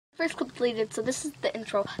first clip deleted, so this is the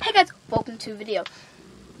intro. Hey guys, welcome to a video.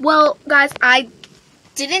 Well, guys, I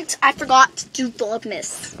forgot to do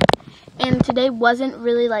VlogMas. And today wasn't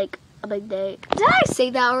really like a big day. Did I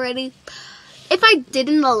say that already? If I did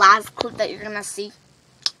in the last clip that you're gonna see,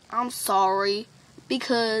 I'm sorry.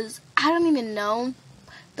 Because I don't even know.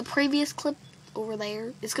 The previous clip over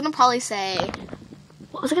there is gonna probably say,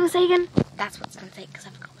 what was it gonna say again? That's what it's gonna say, because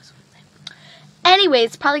I forgot what it was gonna say. Anyway,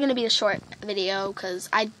 it's probably gonna be a short video because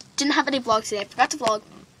I didn't have any vlogs today. I forgot to vlog.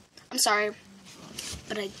 I'm sorry.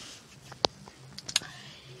 But I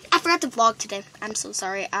forgot to vlog today. I'm so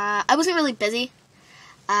sorry. I wasn't really busy.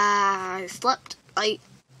 I slept late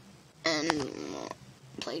and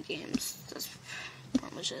played games. That's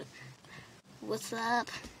pretty much it. What's up?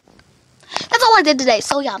 That's all I did today.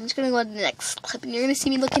 So yeah, I'm just gonna go to the next clip and you're gonna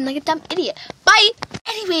see me looking like a dumb idiot. Bye!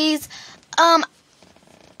 Anyways, what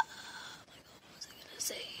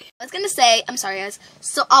was I gonna say, I'm sorry guys.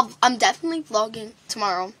 So I'm definitely vlogging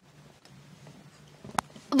tomorrow.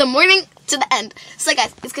 The morning to the end. So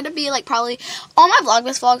guys, it's gonna be like probably all my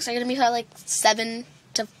VlogMas vlogs are gonna be probably like 7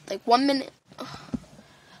 to like 1 minute,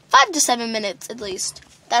 5 to 7 minutes at least.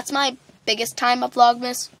 That's my biggest time of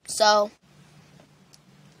VlogMas. So,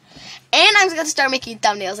 and I'm gonna start making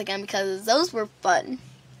thumbnails again because those were fun.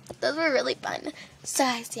 Those were really fun. So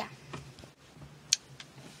guys, yeah.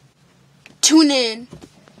 Tune in.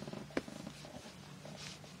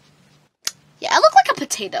 Yeah, I look like a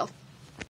potato.